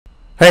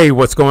Hey,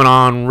 what's going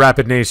on,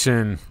 Rapid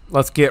Nation?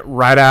 Let's get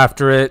right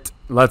after it.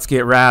 Let's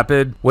get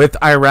rapid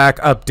with Iraq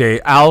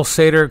update.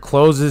 Al-Sadr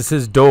closes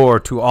his door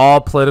to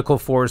all political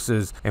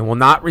forces and will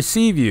not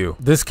receive you.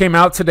 This came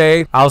out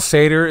today.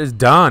 Al-Sadr is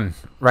done.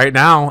 Right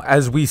now,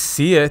 as we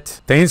see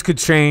it, things could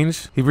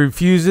change. He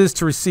refuses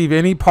to receive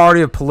any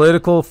party of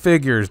political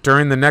figures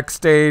during the next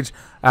stage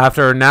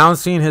after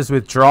announcing his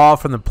withdrawal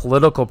from the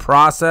political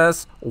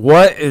process.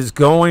 What is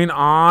going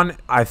on?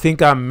 I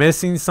think I'm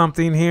missing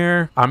something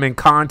here. I'm in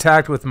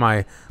contact with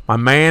my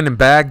man in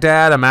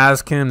Baghdad. I'm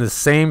asking him the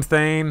same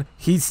thing.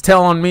 He's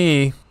telling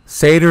me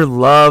Sadr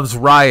loves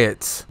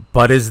riots,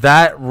 but is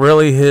that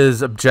really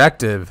his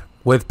objective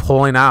with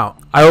pulling out?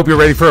 I hope you're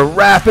ready for a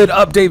rapid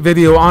update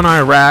video on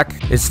Iraq.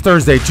 It's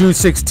Thursday, June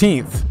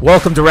 16th.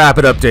 Welcome to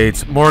Rapid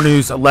Updates. More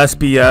news, less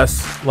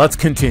BS. Let's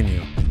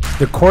continue.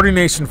 The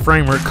coordination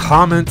framework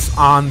comments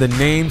on the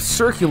name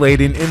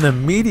circulating in the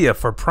media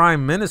for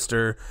Prime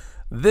Minister.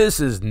 This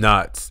is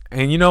nuts.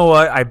 And you know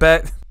what? I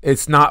bet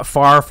it's not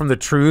far from the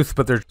truth,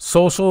 but their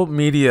social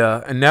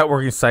media and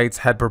networking sites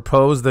had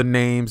proposed the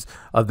names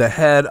of the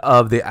head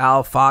of the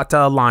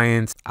Al-Fatah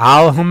Alliance,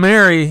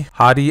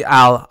 Hadi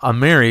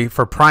Al-Amiri,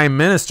 for Prime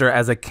Minister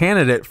as a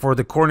candidate for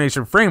the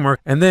coordination framework,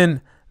 and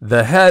then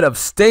the head of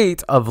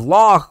state of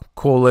law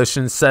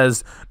coalition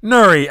says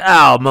Nuri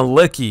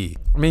al-Maliki.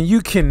 I mean,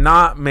 you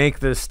cannot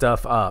make this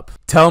stuff up.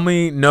 Tell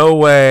me no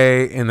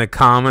way in the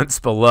comments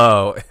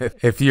below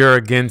if you're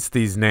against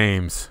these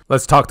names.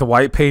 Let's talk the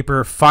white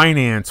paper.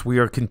 Finance. We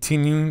are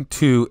continuing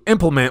to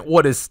implement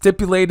what is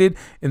stipulated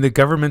in the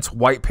government's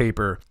white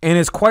paper. And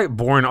it's quite a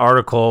boring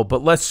article,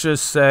 but let's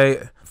just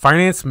say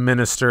Finance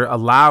Minister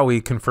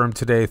Alawi confirmed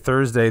today,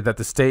 Thursday, that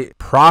the state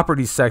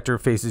property sector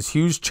faces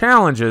huge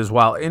challenges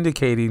while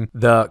indicating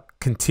the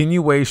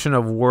continuation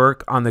of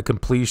work on the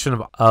completion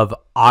of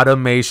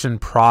automation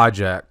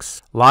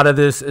projects. A lot of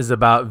this is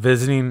about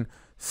visiting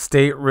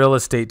state real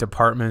estate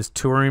departments,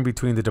 touring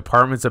between the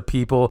departments of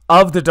people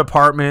of the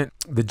department,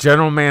 the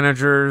general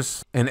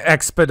managers, and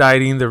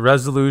expediting the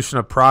resolution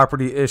of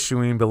property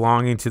issuing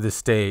belonging to the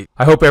state.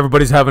 I hope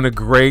everybody's having a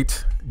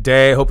great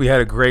day. I hope you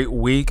had a great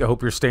week. I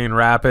hope you're staying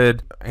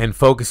rapid and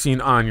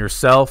focusing on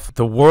yourself.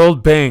 The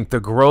World Bank, the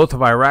growth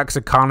of Iraq's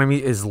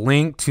economy is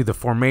linked to the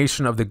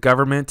formation of the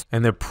government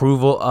and the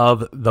approval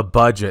of the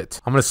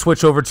budget. I'm going to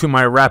switch over to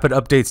my Rapid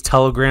Updates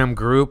Telegram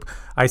group.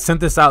 I sent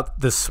this out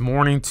this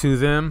morning to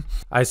them.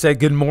 I said,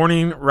 good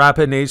morning,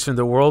 Rapid Nation.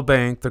 The World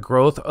Bank, the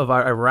growth of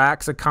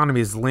Iraq's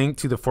economy is linked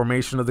to the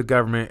formation of the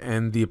government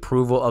and the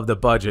approval of the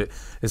budget.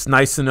 It's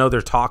nice to know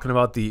they're talking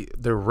about the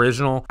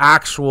original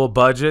actual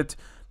budget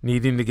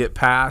needing to get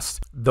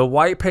passed. The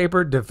white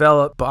paper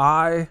developed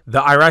by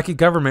the Iraqi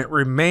government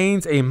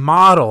remains a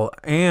model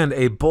and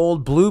a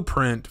bold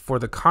blueprint for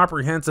the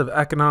comprehensive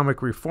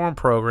economic reform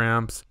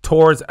programs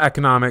towards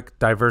economic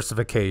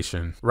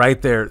diversification.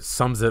 Right there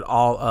sums it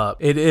all up.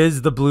 It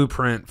is the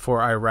blueprint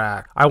for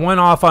Iraq. I went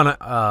off on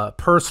a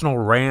personal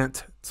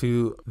rant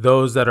to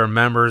those that are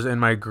members in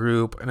my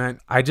group, and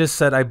I just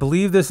said I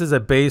believe this is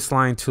a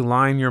baseline to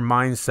line your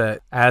mindset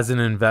as an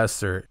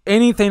investor.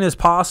 Anything is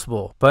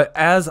possible, but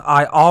as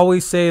I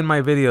always say in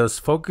my videos,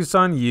 focus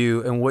on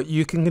you and what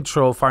you can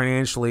control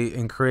financially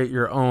and create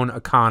your own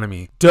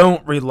economy.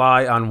 Don't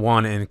rely on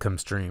one income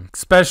stream,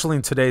 especially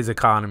in today's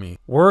economy.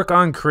 Work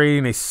on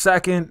creating a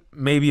second,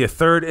 maybe a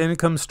third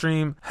income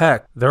stream.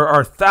 Heck, there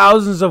are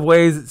thousands of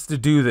ways to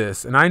do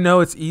this, and I know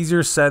it's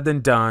easier said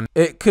than done.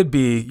 It could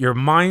be your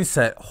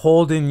mindset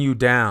holding you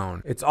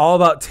down. It's all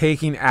about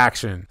taking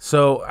action.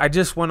 So I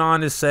just went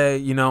on to say,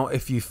 you know,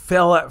 if you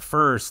fail at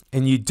first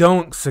and you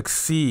don't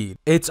succeed,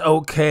 it's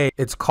okay.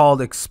 It's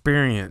called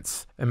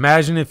experience.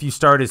 Imagine if you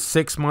started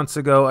 6 months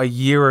ago, a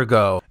year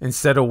ago,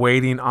 instead of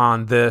waiting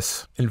on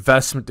this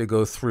investment to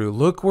go through.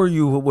 Look where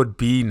you would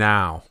be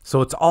now.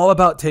 So it's all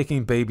about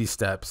taking baby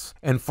steps.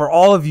 And for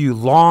all of you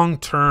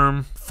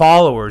long-term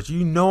followers,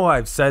 you know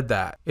I've said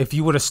that. If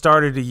you would have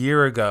started a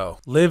year ago,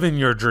 live in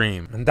your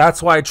dream. And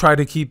that's why I try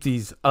to keep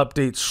these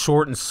updates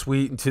short and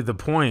sweet and to the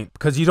point,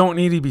 because you don't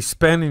need to be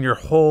spending your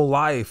whole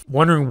life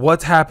wondering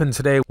what's happened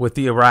today with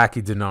the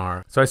Iraqi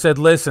dinar. So I said,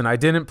 listen, I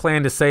didn't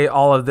plan to say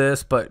all of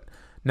this, but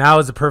now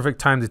is the perfect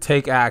time to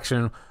take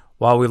action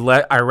while we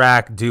let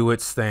Iraq do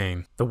its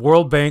thing. The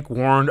World Bank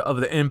warned of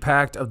the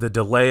impact of the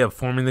delay of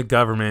forming the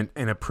government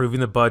and approving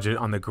the budget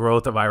on the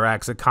growth of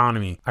Iraq's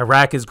economy.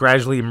 Iraq is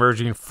gradually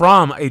emerging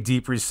from a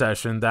deep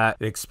recession that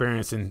it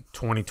experienced in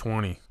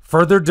 2020.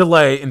 Further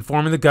delay in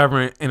forming the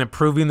government and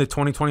approving the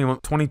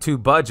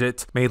 2021-22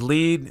 budget may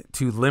lead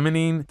to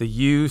limiting the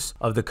use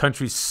of the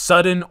country's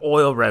sudden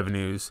oil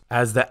revenues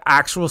as the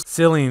actual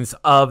ceilings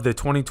of the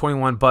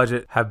 2021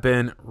 budget have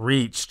been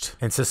reached,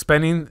 and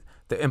suspending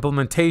the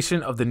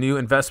implementation of the new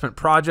investment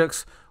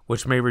projects,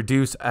 which may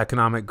reduce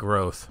economic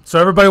growth. So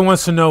everybody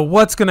wants to know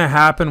what's going to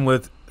happen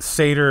with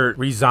Sadr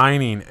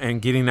resigning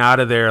and getting out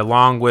of there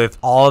along with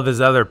all of his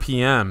other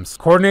PMs.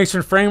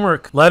 Coordination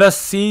framework, let us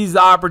seize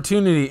the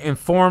opportunity and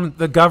form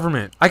the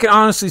government. I can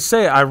honestly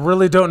say I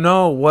really don't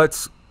know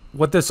what's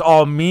what this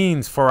all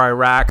means for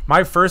Iraq,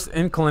 my first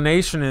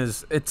inclination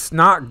is it's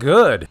not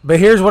good. But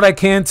here's what I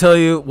can tell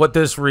you what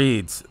this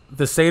reads.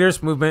 The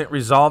Sadr's movement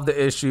resolved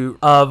the issue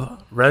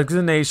of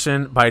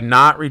resignation by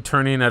not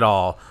returning at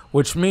all,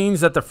 which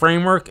means that the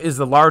framework is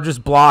the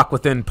largest bloc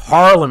within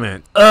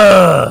Parliament.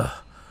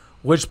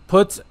 Which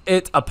puts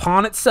it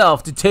upon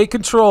itself to take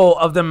control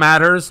of the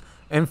matters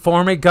and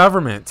form a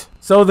government.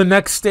 So the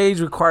next stage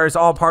requires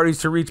all parties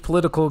to reach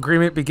political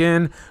agreement,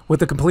 begin with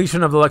the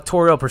completion of the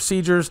electoral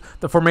procedures,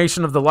 the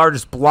formation of the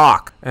largest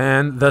bloc,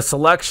 and the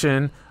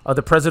selection of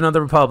the President of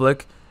the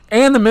Republic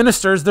and the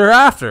ministers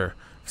thereafter,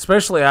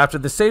 especially after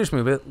the Sadr's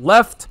movement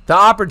left the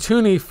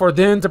opportunity for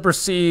them to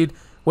proceed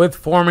with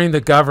forming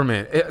the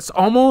government. It's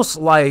almost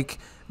like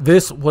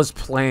this was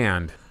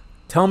planned.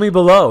 Tell me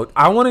below.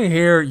 I want to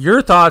hear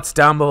your thoughts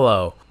down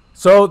below.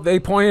 So they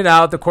pointed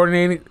out the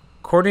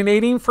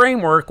coordinating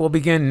framework will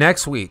begin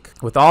next week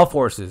with all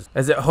forces,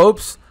 as it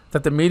hopes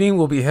that the meeting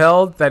will be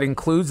held that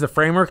includes the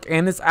framework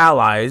and its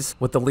allies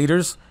with the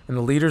leaders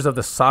of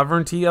the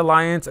Sovereignty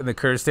Alliance and the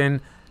Kurdistan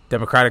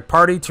Democratic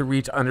Party to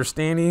reach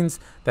understandings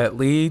that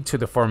lead to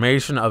the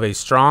formation of a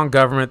strong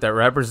government that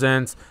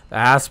represents the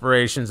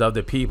aspirations of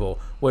the people,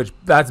 which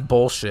that's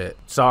bullshit.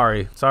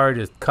 Sorry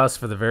to cuss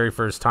for the very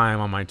first time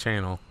on my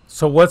channel.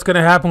 So what's going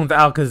to happen with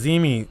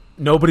Al-Kazimi?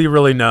 Nobody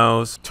really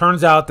knows.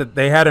 Turns out that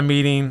they had a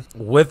meeting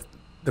with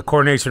the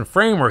coordination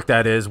framework,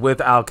 that is,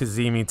 with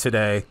Al-Kazimi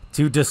today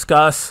to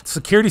discuss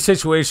security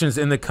situations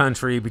in the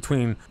country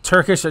between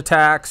Turkish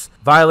attacks,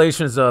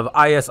 violations of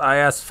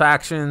ISIS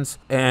factions,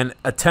 and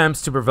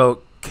attempts to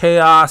provoke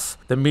chaos.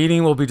 The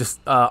meeting will be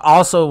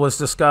also was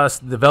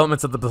discussed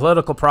developments of the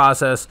political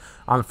process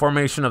on the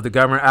formation of the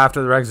government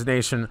after the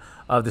resignation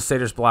of the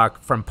Sadr's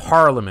bloc from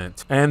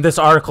Parliament. And this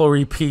article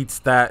repeats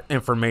that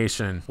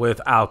information with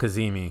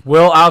Al-Kazimi.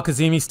 Will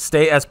Al-Kazimi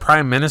stay as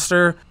prime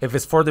minister? If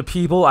it's for the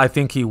people, I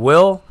think he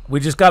will. We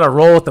just got to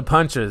roll with the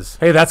punches.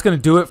 Hey, that's going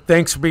to do it.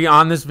 Thanks for being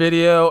on this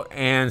video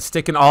and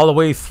sticking all the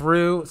way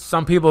through.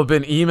 Some people have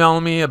been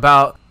emailing me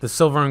about the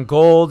Silver and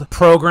Gold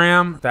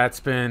program that's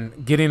been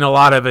getting a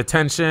lot of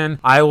attention.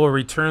 I will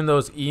return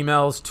those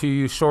emails to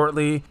you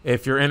shortly.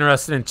 If you're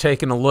interested in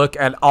taking a look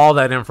at all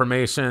that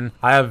information,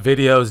 I have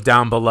videos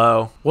down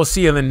below. We'll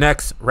see you in the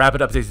next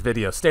Rapid Updates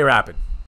video. Stay rapid.